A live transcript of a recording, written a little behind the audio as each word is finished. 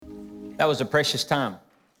That was a precious time,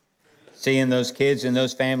 seeing those kids and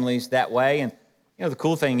those families that way. And, the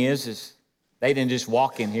cool thing is they didn't just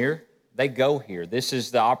walk in here. They go here. This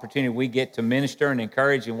is the opportunity we get to minister and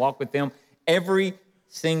encourage and walk with them every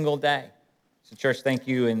single day. So, church, thank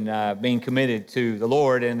you in being committed to the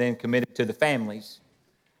Lord and then committed to the families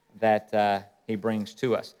that He brings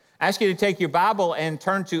to us. I ask you to take your Bible and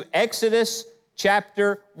turn to Exodus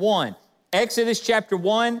chapter 1. Exodus chapter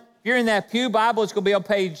 1. If you're in that pew Bible, it's going to be on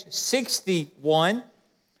page 61.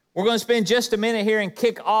 We're going to spend just a minute here and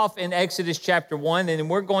kick off in Exodus chapter 1, and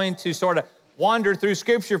we're going to sort of wander through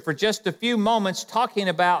Scripture for just a few moments talking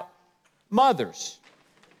about mothers.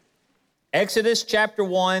 Exodus chapter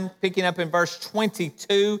 1, picking up in verse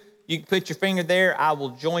 22. You can put your finger there. I will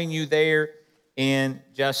join you there in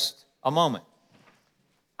just a moment.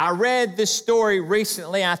 I read this story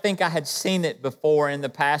recently. I think I had seen it before in the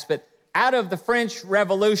past, but out of the French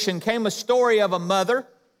Revolution came a story of a mother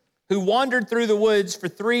who wandered through the woods for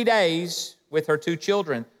 3 days with her 2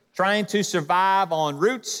 children, trying to survive on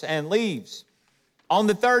roots and leaves. On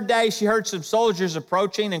the 3rd day, she heard some soldiers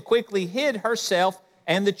approaching and quickly hid herself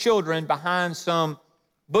and the children behind some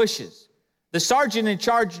bushes. The sergeant in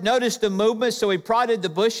charge noticed the movement, so he prodded the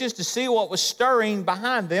bushes to see what was stirring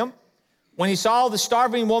behind them. When he saw the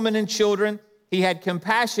starving woman and children, he had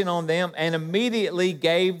compassion on them and immediately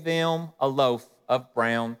gave them a loaf of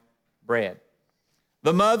brown bread.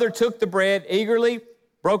 The mother took the bread eagerly,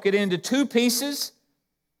 broke it into 2 pieces,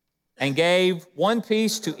 and gave 1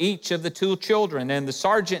 piece to each of the 2 children. And the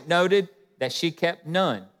sergeant noted that she kept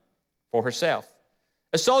none for herself.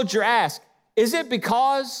 A soldier asked, "Is it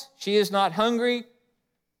because she is not hungry?"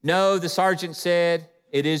 "No," the sergeant said,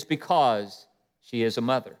 "it is because she is a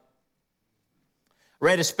mother." I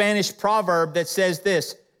read a Spanish proverb that says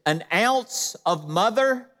this: "An ounce of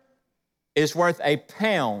mother is worth a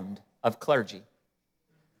pound of clergy."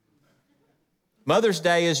 Mother's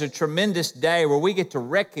Day is a tremendous day where we get to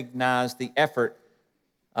recognize the effort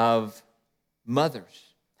of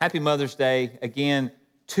mothers. Happy Mother's Day again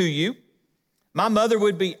to you. My mother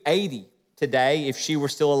would be 80 today if she were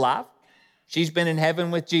still alive. She's been in heaven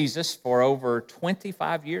with Jesus for over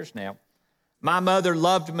 25 years now. My mother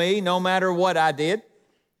loved me no matter what I did,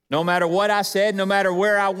 no matter what I said, no matter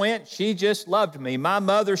where I went. She just loved me. My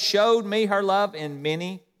mother showed me her love in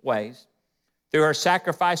many ways. Through her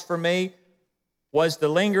sacrifice for me was the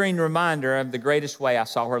lingering reminder of the greatest way I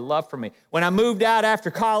saw her love for me. When I moved out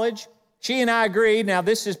after college, she and I agreed. Now,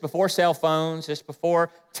 this is before cell phones. This is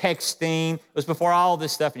before texting. It was before all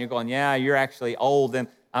this stuff. And you're going, yeah, you're actually old, and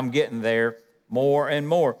I'm getting there more and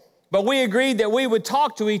more. But we agreed that we would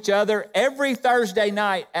talk to each other every Thursday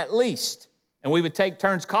night at least. And we would take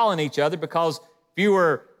turns calling each other, because if you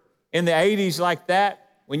were in the 80s like that,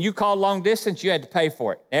 when you called long distance, you had to pay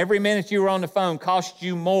for it. Every minute you were on the phone cost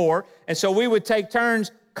you more. And so we would take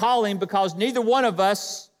turns calling, because neither one of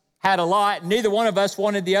us had a lot. Neither one of us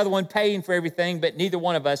wanted the other one paying for everything, but neither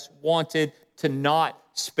one of us wanted to not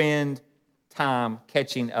spend time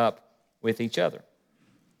catching up with each other.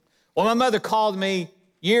 Well, my mother called me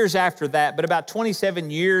years after that, but about 27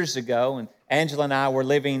 years ago, and Angela and I were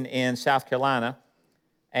living in South Carolina,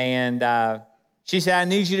 and she said, "I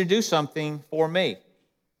need you to do something for me."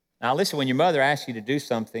 Now, listen, when your mother asks you to do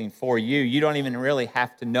something for you, you don't even really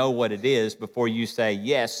have to know what it is before you say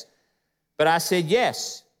yes. But I said,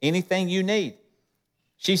 yes, anything you need.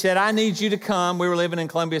 She said, "I need you to come." We were living in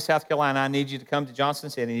Columbia, South Carolina. "I need you to come to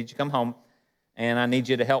Johnson City. I need you to come home, and I need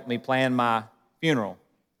you to help me plan my funeral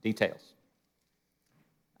details."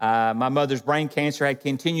 My mother's brain cancer had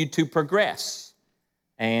continued to progress,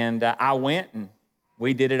 and I went and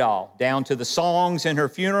we did it all, down to the songs in her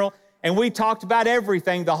funeral. And we talked about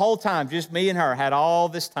everything the whole time, just me and her, had all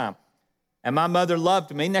this time. And my mother loved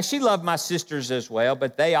me. Now, she loved my sisters as well,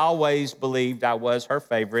 but they always believed I was her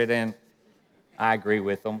favorite, and I agree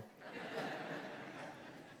with them.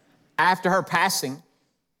 After her passing,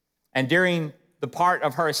 and during the part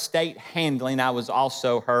of her estate handling, I was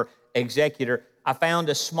also her executor, I found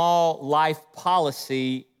a small life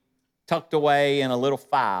policy tucked away in a little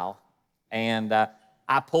file, and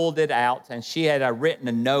I pulled it out, and she had written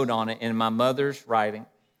a note on it in my mother's writing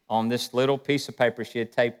on this little piece of paper she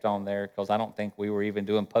had taped on there, because I don't think we were even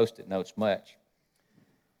doing Post-it notes much.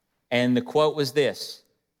 And the quote was this: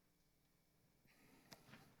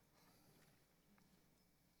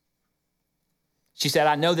 she said,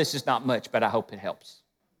 "I know this is not much, but I hope it helps.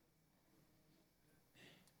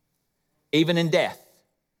 Even in death,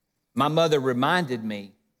 my mother reminded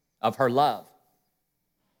me of her love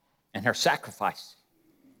and her sacrifice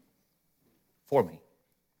for me."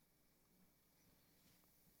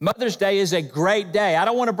 Mother's Day is a great day. I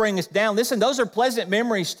don't want to bring us down. Listen, those are pleasant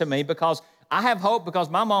memories to me because I have hope because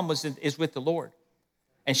my mom is with the Lord.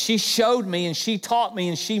 And she showed me and she taught me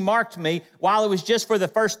and she marked me while it was just for the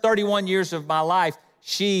first 31 years of my life.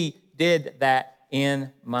 She did that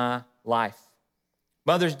in my life.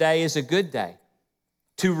 Mother's Day is a good day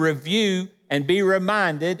to review and be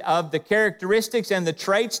reminded of the characteristics and the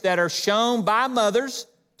traits that are shown by mothers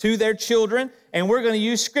to their children. And we're going to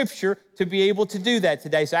use Scripture to be able to do that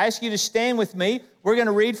today. So I ask you to stand with me. We're going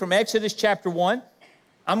to read from Exodus chapter 1.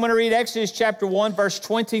 I'm going to read Exodus chapter 1, verse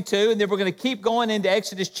 22, and then we're going to keep going into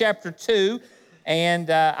Exodus chapter 2, and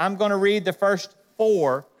I'm going to read the first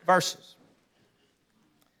 4 verses.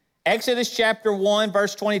 Exodus chapter 1,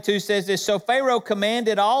 verse 22 says this, So Pharaoh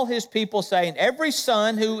commanded all his people, saying, Every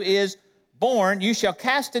son who is born you shall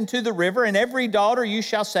cast into the river, and every daughter you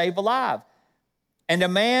shall save alive. And a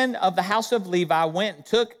man of the house of Levi went and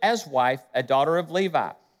took as wife a daughter of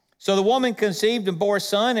Levi. So the woman conceived and bore a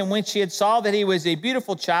son, and when she had saw that he was a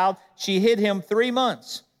beautiful child, she hid him 3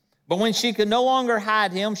 months. But when she could no longer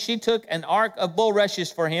hide him, she took an ark of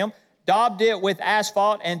bulrushes for him, daubed it with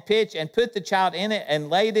asphalt and pitch, and put the child in it,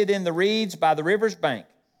 and laid it in the reeds by the river's bank.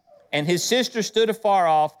 And his sister stood afar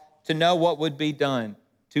off to know what would be done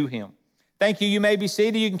to him. Thank you. You may be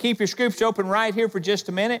seated. You can keep your scripture open right here for just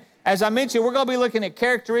a minute. As I mentioned, we're going to be looking at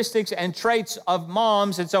characteristics and traits of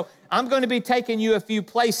moms. And so I'm going to be taking you a few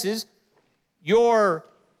places. Your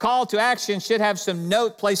call to action should have some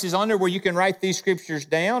note places on there where you can write these scriptures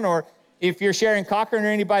down. Or if you're sharing Cochran or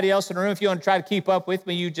anybody else in the room, if you want to try to keep up with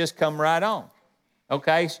me, you just come right on.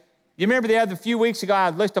 Okay? You remember the other few weeks ago, I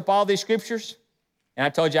listed up all these scriptures? And I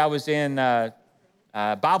told you I was in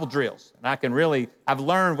Bible drills. And I've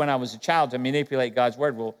learned when I was a child to manipulate God's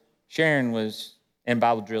word. Well, Sharon was in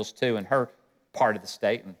Bible drills too in her part of the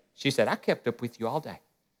state. And she said, I kept up with you all day.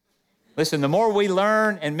 Listen, the more we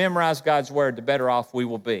learn and memorize God's word, the better off we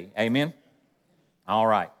will be. Amen? All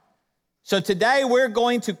right. So today we're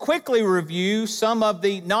going to quickly review some of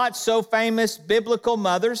the not so famous biblical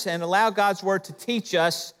mothers and allow God's word to teach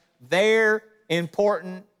us their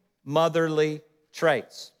important motherly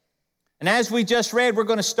traits. And as we just read, we're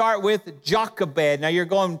going to start with Jochebed. Now you're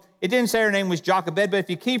going, it didn't say her name was Jochebed, but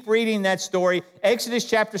if you keep reading that story, Exodus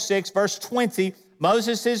chapter 6, verse 20,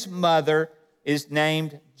 Moses' mother is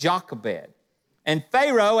named Jochebed. And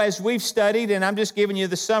Pharaoh, as we've studied, and I'm just giving you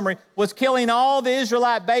the summary, was killing all the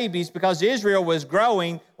Israelite babies because Israel was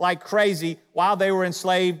growing like crazy while they were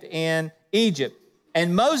enslaved in Egypt.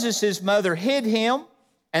 And Moses' mother hid him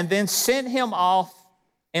and then sent him off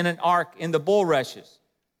in an ark in the bulrushes.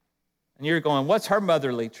 And you're going, what's her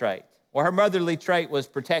motherly trait? Well, her motherly trait was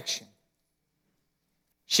protection.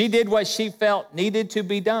 She did what she felt needed to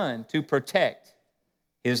be done to protect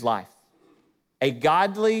his life. A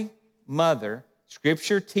godly mother,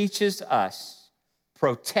 Scripture teaches us,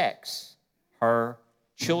 protects her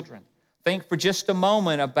children. Think for just a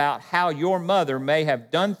moment about how your mother may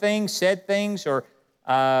have done things, said things, or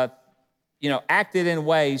acted in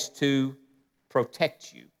ways to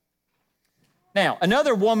protect you. Now,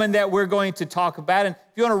 another woman that we're going to talk about, and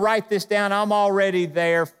if you want to write this down, I'm already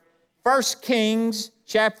there. 1 Kings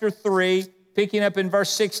chapter 3, picking up in verse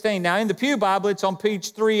 16. Now, in the Pew Bible, it's on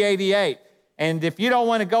page 388. And if you don't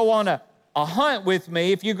want to go on a hunt with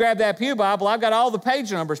me, if you grab that Pew Bible, I've got all the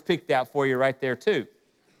page numbers picked out for you right there too.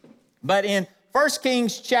 But in 1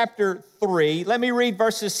 Kings chapter 3, let me read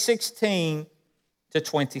verses 16 to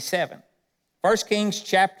 27. 1 Kings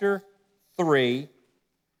chapter 3,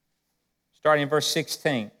 starting in verse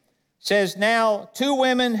 16, says, Now 2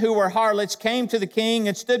 women who were harlots came to the king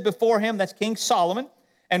and stood before him, that's King Solomon.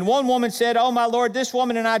 And one woman said, Oh, my Lord, this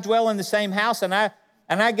woman and I dwell in the same house, and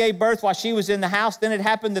I gave birth while she was in the house. Then it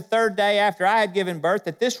happened the 3rd day after I had given birth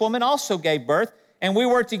that this woman also gave birth, and we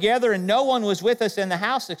were together, and no one was with us in the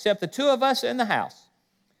house except the 2 of us in the house.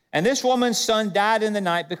 And this woman's son died in the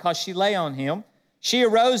night because she lay on him. She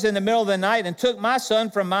arose in the middle of the night and took my son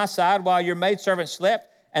from my side while your maidservant slept,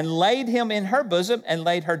 and laid him in her bosom, and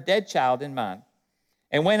laid her dead child in mine.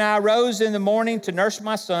 And when I arose in the morning to nurse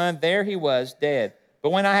my son, there he was, dead.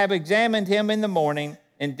 But when I have examined him in the morning,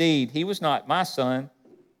 indeed, he was not my son,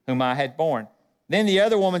 whom I had borne. Then the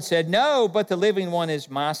other woman said, No, but the living one is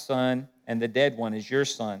my son, and the dead one is your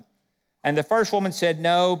son. And the first woman said,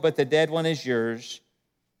 No, but the dead one is yours,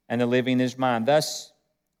 and the living is mine. Thus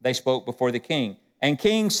they spoke before the king. And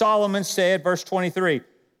King Solomon said, verse 23,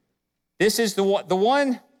 This is the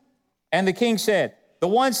one, and the king said, The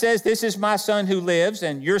one says, This is my son who lives,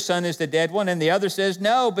 and your son is the dead one. And the other says,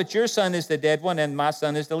 No, but your son is the dead one, and my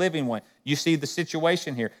son is the living one. You see the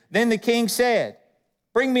situation here. Then the king said,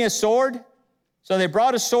 Bring me a sword. So they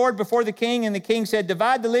brought a sword before the king, and the king said,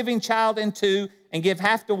 divide the living child in two and give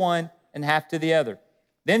half to one and half to the other.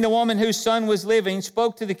 Then the woman whose son was living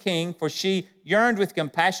spoke to the king, for she yearned with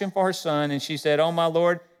compassion for her son, and she said, oh, my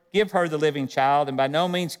lord, give her the living child, and by no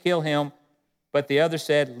means kill him. But the other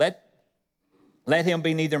said, let him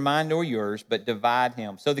be neither mine nor yours, but divide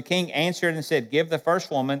him. So the king answered and said, give the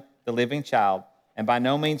first woman the living child, and by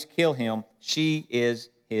no means kill him. She is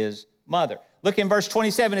his mother. Look in verse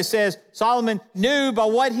 27. It says, Solomon knew by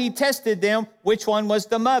what he tested them which one was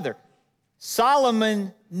the mother.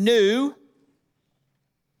 Solomon knew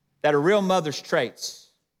that a real mother's traits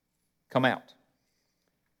come out.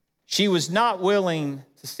 She was not willing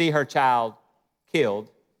to see her child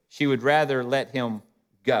killed. She would rather let him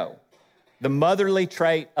go. The motherly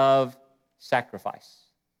trait of sacrifice.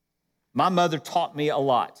 My mother taught me a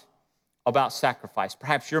lot about sacrifice.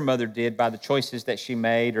 Perhaps your mother did by the choices that she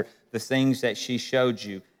made or the things that she showed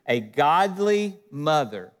you. A godly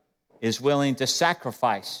mother is willing to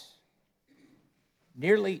sacrifice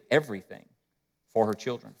nearly everything for her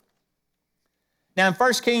children. Now in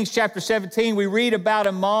 1 Kings chapter 17, we read about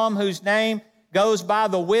a mom whose name goes by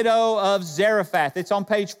the widow of Zarephath. It's on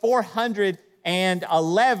page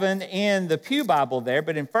 411 in the Pew Bible there,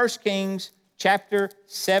 but in 1 Kings chapter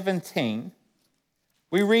 17,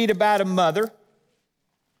 we read about a mother,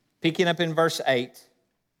 picking up in verse 8.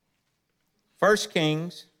 1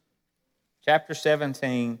 Kings chapter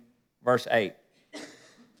 17, verse 8.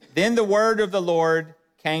 Then the word of the Lord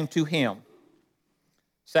came to him,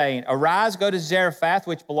 saying, arise, go to Zarephath,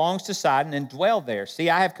 which belongs to Sidon, and dwell there. See,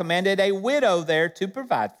 I have commanded a widow there to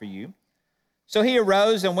provide for you. So he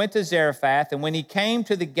arose and went to Zarephath, and when he came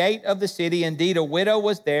to the gate of the city, indeed a widow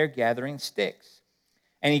was there gathering sticks.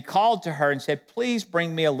 And he called to her and said, please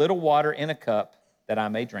bring me a little water in a cup that I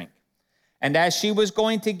may drink. And as she was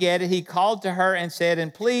going to get it, he called to her and said,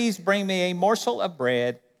 and please bring me a morsel of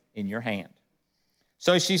bread in your hand.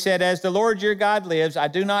 So she said, as the Lord your God lives, I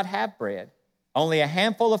do not have bread, only a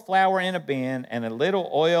handful of flour in a bin and a little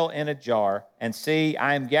oil in a jar. And see,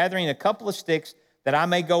 I am gathering a couple of sticks that I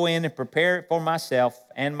may go in and prepare it for myself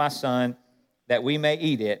and my son, that we may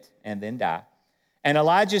eat it and then die. And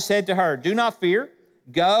Elijah said to her, do not fear.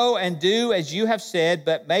 Go and do as you have said,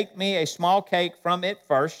 but make me a small cake from it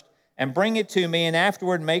first, and bring it to me, and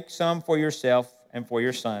afterward make some for yourself and for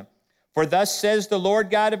your son. For thus says the Lord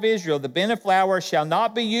God of Israel, the bin of flour shall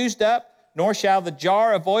not be used up, nor shall the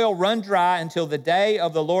jar of oil run dry until the day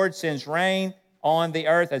of the Lord sends rain on the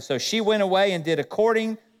earth. And so she went away and did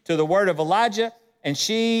according to the word of Elijah, and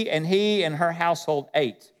she and he and her household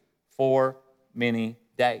ate for many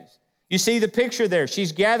days. You see the picture there.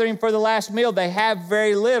 She's gathering for the last meal. They have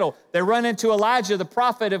very little. They run into Elijah, the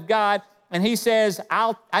prophet of God, and he says,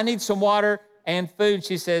 I need some water and food.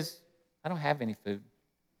 She says, I don't have any food.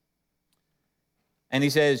 And he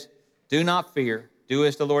says, do not fear. Do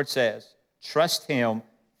as the Lord says. Trust him.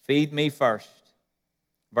 Feed me first.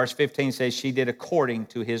 Verse 15 says she did according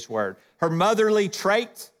to his word. Her motherly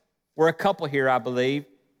traits were a couple here, I believe.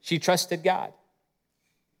 She trusted God.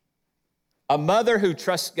 A mother who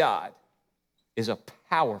trusts God is a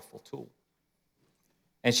powerful tool.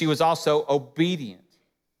 And she was also obedient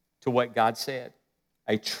to what God said.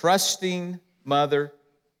 A trusting mother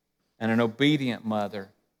and an obedient mother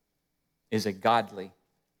is a godly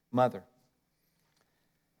mother.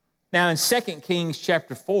 Now in 2 Kings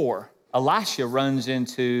chapter 4, Elisha runs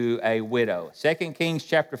into a widow. 2 Kings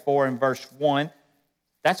chapter 4 and verse 1,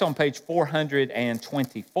 that's on page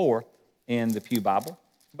 424 in the Pew Bible.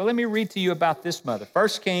 But let me read to you about this mother. 1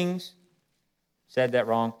 Kings, said that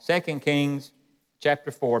wrong, 2 Kings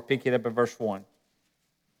chapter 4, pick it up at verse 1.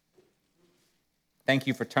 Thank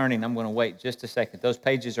you for turning. I'm going to wait just a second. Those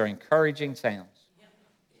pages are encouraging sounds.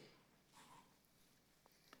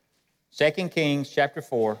 2 Kings chapter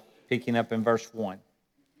 4, picking up in verse 1.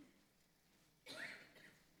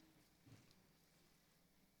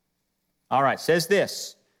 All right, says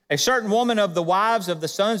this. A certain woman of the wives of the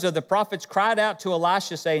sons of the prophets cried out to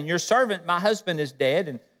Elisha, saying, your servant, my husband, is dead,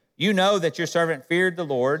 and you know that your servant feared the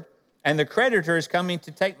Lord, and the creditor is coming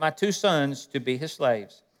to take my 2 sons to be his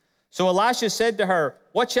slaves. So Elisha said to her,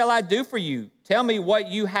 what shall I do for you? Tell me what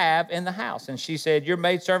you have in the house. And she said, your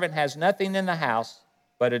maidservant has nothing in the house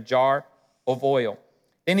but a jar of oil.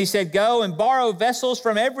 Then he said, go and borrow vessels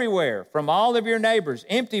from everywhere, from all of your neighbors,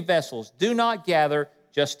 empty vessels. Do not gather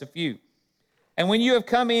just a few. And when you have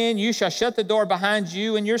come in, you shall shut the door behind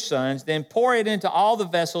you and your sons, then pour it into all the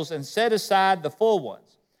vessels and set aside the full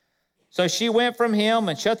ones. So she went from him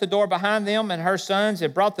and shut the door behind them and her sons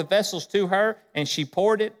and brought the vessels to her, and she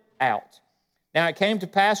poured it out. Now it came to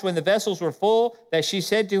pass when the vessels were full that she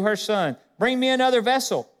said to her son, bring me another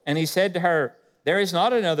vessel. And he said to her, there is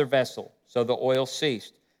not another vessel. So the oil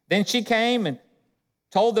ceased. Then she came and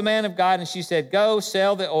told the man of God, and she said, go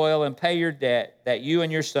sell the oil and pay your debt, that you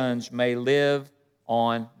and your sons may live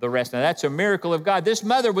on the rest. Now, that's a miracle of God. This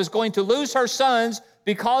mother was going to lose her sons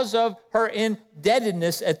because of her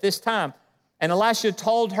indebtedness at this time. And Elisha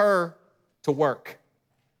told her to work.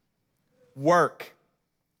 Work.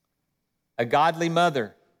 A godly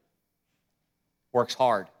mother works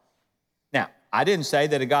hard. Now, I didn't say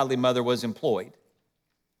that a godly mother was employed,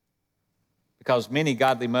 because many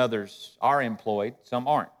godly mothers are employed, some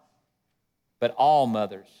aren't. But all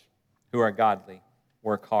mothers who are godly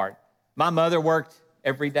work hard. My mother worked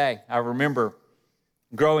every day. I remember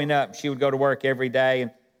growing up, she would go to work every day,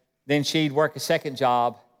 and then she'd work a second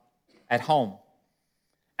job at home.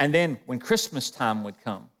 And then when Christmas time would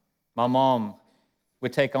come, my mom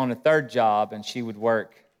would take on a third job, and she would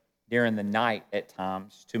work during the night at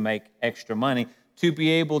times to make extra money to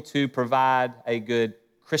be able to provide a good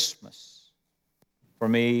Christmas for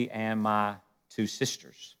me and my two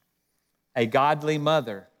sisters. A godly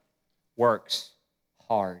mother works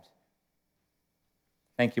hard.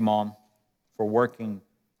 Thank you, Mom, for working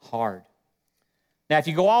hard. Now, if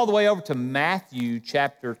you go all the way over to Matthew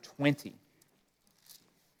chapter 20,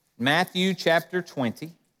 Matthew chapter 20,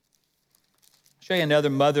 I'll show you another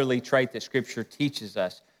motherly trait that Scripture teaches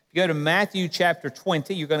us. If you go to Matthew chapter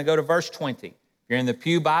 20, you're going to go to verse 20. If you're in the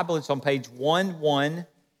Pew Bible, it's on page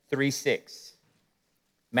 1136.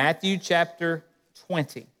 Matthew chapter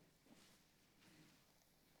 20.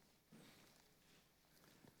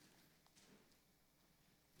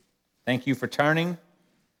 Thank you for turning.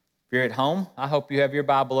 If you're at home, I hope you have your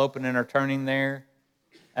Bible open and are turning there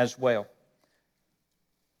as well.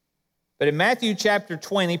 But in Matthew chapter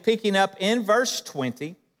 20, picking up in verse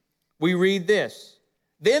 20, we read this.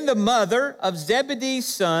 Then the mother of Zebedee's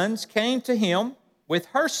sons came to him with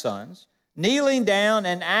her sons, kneeling down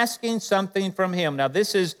and asking something from him. Now,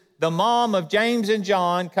 this is the mom of James and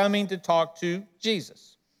John coming to talk to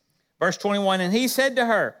Jesus. Verse 21, and he said to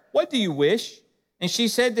her, what do you wish? And she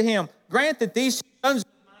said to him, grant that these sons of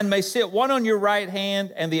mine may sit one on your right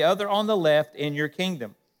hand and the other on the left in your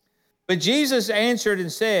kingdom. But Jesus answered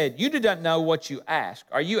and said, you do not know what you ask.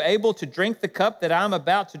 Are you able to drink the cup that I am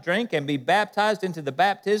about to drink and be baptized into the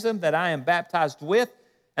baptism that I am baptized with?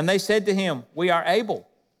 And they said to him, we are able.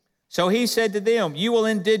 So he said to them, you will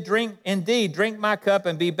indeed drink my cup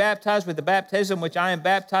and be baptized with the baptism which I am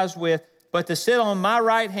baptized with. But to sit on my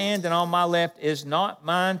right hand and on my left is not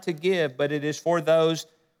mine to give, but it is for those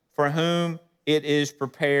for whom it is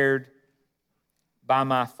prepared by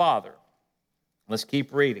my Father. Let's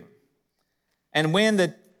keep reading. And when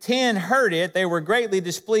the 10 heard it, they were greatly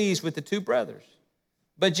displeased with the two brothers.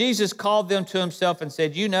 But Jesus called them to himself and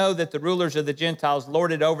said, you know that the rulers of the Gentiles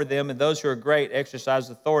lord it over them, and those who are great exercise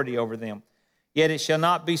authority over them. Yet it shall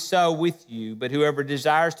not be so with you, but whoever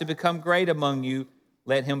desires to become great among you,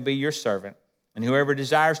 let him be your servant. And whoever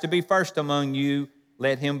desires to be first among you,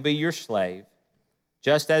 let him be your slave.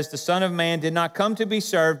 Just as the Son of Man did not come to be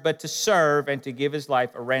served, but to serve and to give his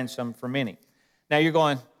life a ransom for many. Now you're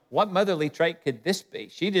going, what motherly trait could this be?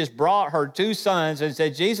 She just brought her two sons and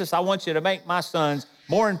said, Jesus, I want you to make my sons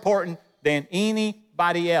more important than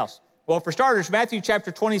anybody else. Well, for starters, Matthew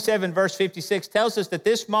chapter 27, verse 56 tells us that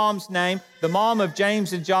this mom's name, the mom of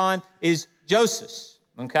James and John, is Joseph,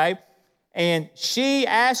 okay? And she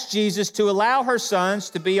asked Jesus to allow her sons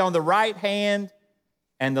to be on the right hand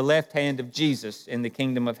and the left hand of Jesus in the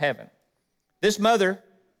kingdom of heaven. This mother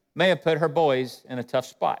may have put her boys in a tough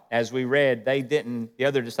spot. As we read, the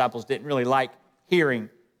other disciples didn't really like hearing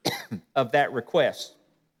of that request.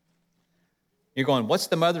 You're going, what's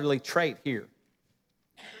the motherly trait here?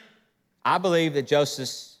 I believe that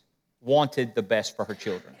Joseph wanted the best for her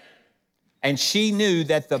children. And she knew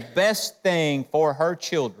that the best thing for her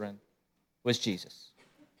children was Jesus.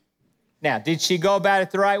 Now, did she go about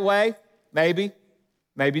it the right way? Maybe,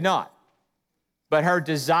 maybe not. But her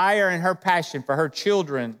desire and her passion for her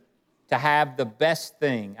children to have the best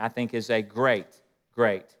thing, I think, is a great,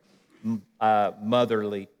 great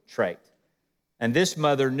motherly trait. And this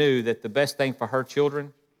mother knew that the best thing for her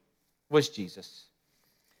children was Jesus.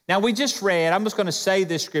 Now, we just read, I'm just going to say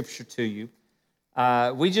this scripture to you.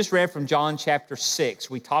 We just read from John chapter 6.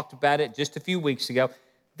 We talked about it just a few weeks ago.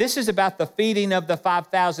 This is about the feeding of the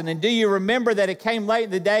 5,000. And do you remember that it came late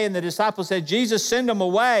in the day and the disciples said, Jesus, send them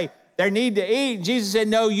away. They need to eat. And Jesus said,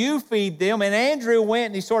 no, you feed them. And Andrew went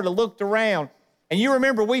and he sort of looked around. And you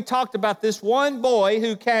remember we talked about this one boy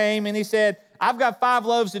who came and he said, I've got 5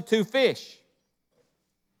 loaves and 2 fish.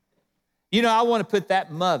 You know, I want to put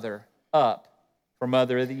that mother up for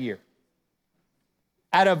Mother of the Year.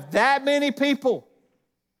 Out of that many people.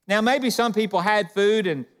 Now, maybe some people had food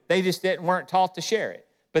and they just weren't taught to share it.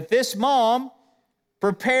 But this mom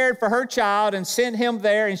prepared for her child and sent him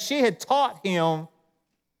there, and she had taught him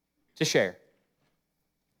to share.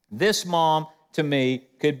 This mom, to me,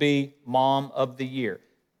 could be Mom of the Year.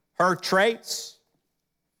 Her traits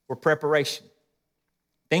were preparation,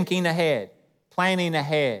 thinking ahead, planning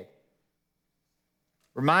ahead,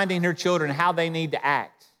 reminding her children how they need to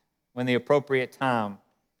act when the appropriate time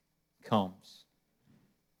comes.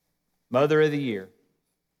 Mother of the Year,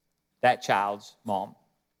 that child's mom.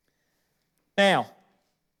 Now, if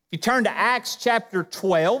you turn to Acts chapter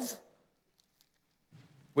 12,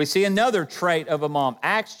 we see another trait of a mom.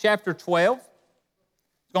 Acts chapter 12. It's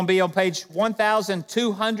going to be on page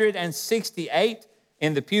 1268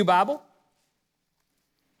 in the Pew Bible.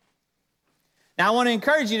 Now, I want to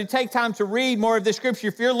encourage you to take time to read more of this scripture.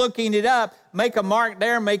 If you're looking it up, make a mark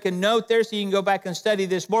there, make a note there so you can go back and study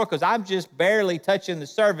this more, because I'm just barely touching the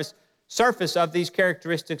surface of these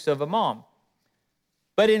characteristics of a mom.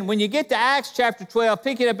 But when you get to Acts chapter 12,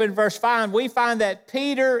 pick it up in verse 5, we find that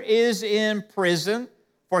Peter is in prison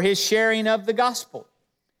for his sharing of the gospel.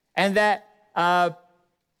 And that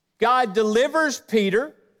God delivers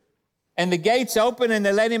Peter, and the gates open and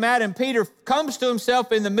they let him out, and Peter comes to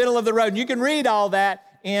himself in the middle of the road. And you can read all that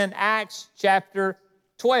in Acts chapter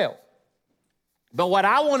 12. But what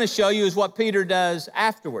I want to show you is what Peter does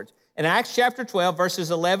afterwards. In Acts chapter 12,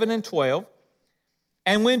 verses 11 and 12,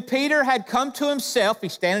 and when Peter had come to himself,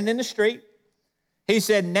 he's standing in the street, he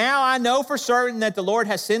said, "Now I know for certain that the Lord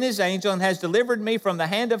has sent his angel and has delivered me from the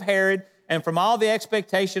hand of Herod and from all the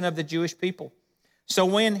expectation of the Jewish people. So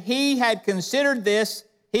when he had considered this,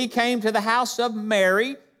 he came to the house of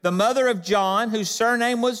Mary, the mother of John, whose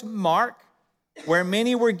surname was Mark, where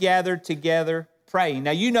many were gathered together praying."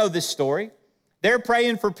 Now, you know this story. They're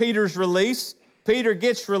praying for Peter's release. Peter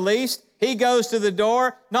gets released. He goes to the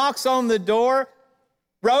door, knocks on the door.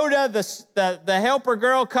 Rhoda, the helper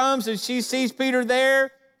girl, comes and she sees Peter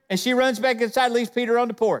there, and she runs back inside, leaves Peter on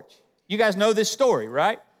the porch. You guys know this story,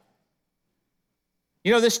 right?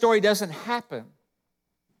 You know this story doesn't happen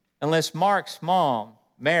unless Mark's mom,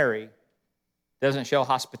 Mary, doesn't show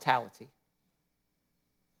hospitality.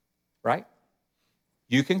 Right?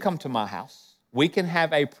 You can come to my house. We can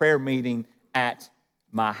have a prayer meeting at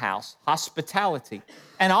my house. Hospitality.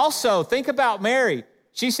 And also, think about Mary.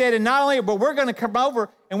 She said, and not only, but we're going to come over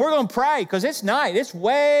and we're going to pray because it's night. It's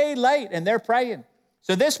way late and they're praying.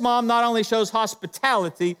 So this mom not only shows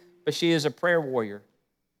hospitality, but she is a prayer warrior.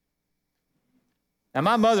 Now,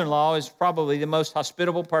 my mother-in-law is probably the most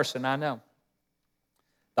hospitable person I know.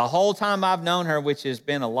 The whole time I've known her, which has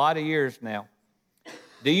been a lot of years now,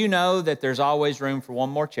 do you know that there's always room for one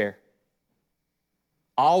more chair?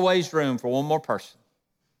 Always room for one more person.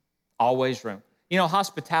 Always room. You know,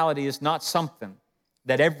 hospitality is not something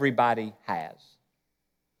that everybody has.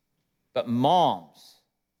 But moms,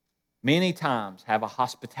 many times, have a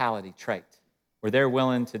hospitality trait where they're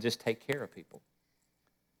willing to just take care of people.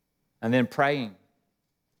 And then praying.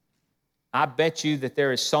 I bet you that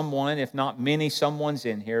there is someone, if not many, someone's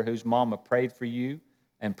in here whose mama prayed for you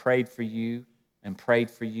and prayed for you and prayed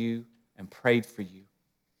for you and prayed for you.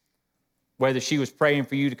 Whether she was praying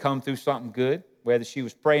for you to come through something good, whether she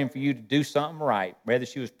was praying for you to do something right, whether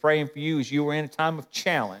she was praying for you as you were in a time of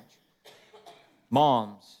challenge.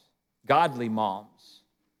 Moms, godly moms,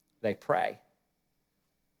 they pray.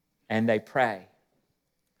 And they pray.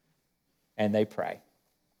 And they pray.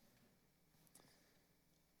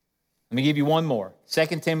 Let me give you one more.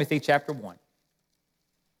 2 Timothy chapter 1.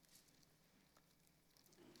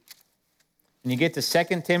 When you get to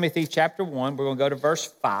 2 Timothy chapter 1, we're going to go to verse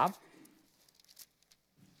 5.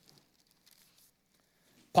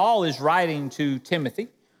 Paul is writing to Timothy,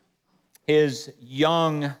 his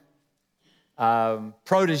young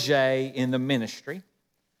protege in the ministry,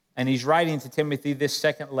 and he's writing to Timothy this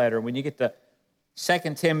second letter. When you get to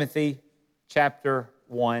 2 Timothy chapter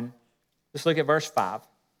 1, let's look at verse 5.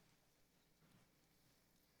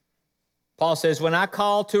 Paul says, "When I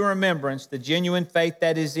call to remembrance the genuine faith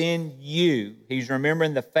that is in you," he's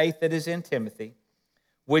remembering the faith that is in Timothy,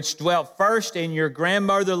 "which dwelt first in your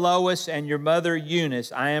grandmother Lois and your mother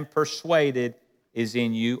Eunice, I am persuaded is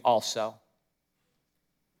in you also."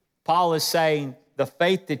 Paul is saying, the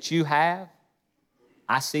faith that you have,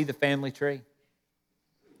 I see the family tree.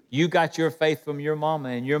 You got your faith from your mama,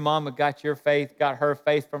 and your mama got her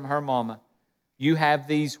faith from her mama. You have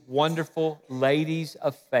these wonderful ladies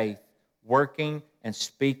of faith working and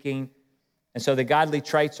speaking. And so the godly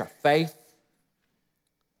traits are faith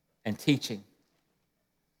and teaching.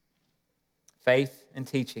 Faith and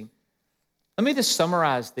teaching. Let me just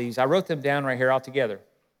summarize these. I wrote them down right here all together.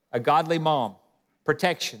 A godly mom.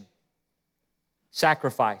 protection,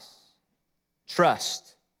 sacrifice,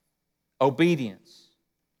 trust, obedience,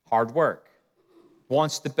 hard work,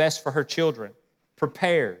 wants the best for her children,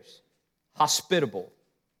 prepares, hospitable,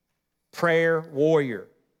 prayer warrior,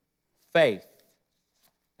 faith,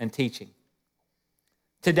 and teaching.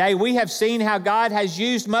 Today, we have seen how God has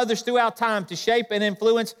used mothers throughout time to shape and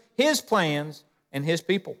influence His plans and His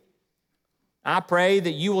people. I pray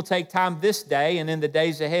that you will take time this day and in the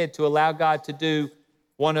days ahead to allow God to do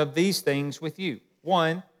one of these things with you.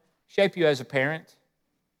 One, shape you as a parent,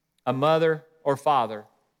 a mother, or father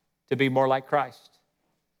to be more like Christ.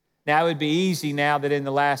 Now, it would be easy now that in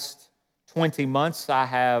the last 20 months I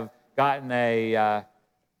have gotten a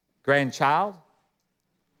grandchild.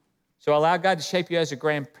 So allow God to shape you as a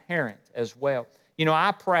grandparent as well. You know,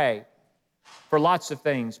 I pray for lots of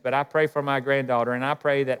things, but I pray for my granddaughter, and I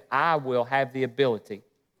pray that I will have the ability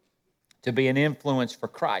to be an influence for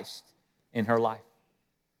Christ in her life.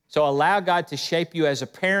 So allow God to shape you as a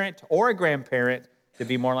parent or a grandparent to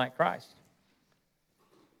be more like Christ.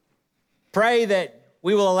 Pray that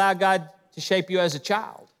we will allow God to shape you as a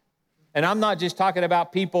child. And I'm not just talking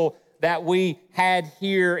about people that we had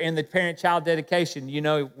here in the parent-child dedication. You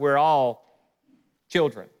know, we're all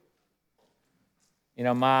children. You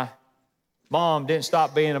know, my mom didn't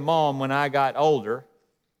stop being a mom when I got older.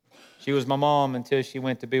 She was my mom until she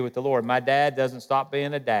went to be with the Lord. My dad doesn't stop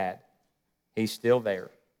being a dad. He's still there.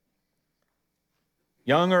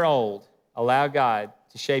 Young or old, allow God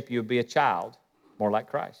to shape you to be a child more like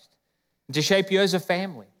Christ. And to shape you as a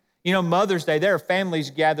family. You know, Mother's Day, there are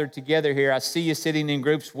families gathered together here. I see you sitting in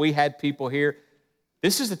groups. We had people here.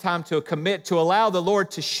 This is the time to commit, to allow the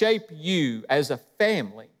Lord to shape you as a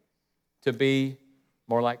family to be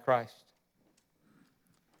more like Christ.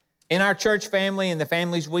 In our church family and the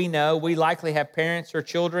families we know, we likely have parents or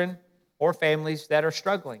children or families that are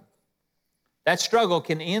struggling. That struggle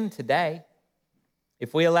can end today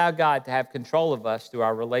if we allow God to have control of us through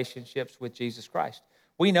our relationships with Jesus Christ.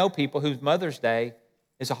 We know people whose Mother's Day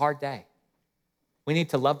is a hard day. We need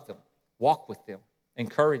to love them, walk with them,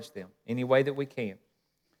 encourage them any way that we can.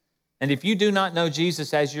 And if you do not know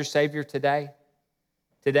Jesus as your Savior today,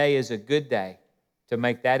 today is a good day to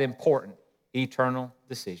make that important, eternal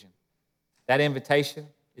decision. That invitation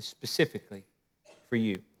is specifically for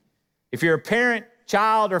you. If you're a parent,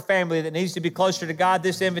 child, or family that needs to be closer to God,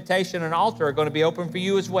 this invitation and altar are going to be open for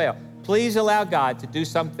you as well. Please allow God to do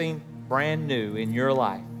something brand new in your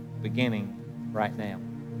life, beginning right now.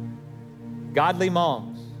 Godly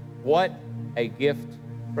moms, what a gift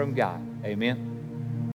from God. Amen.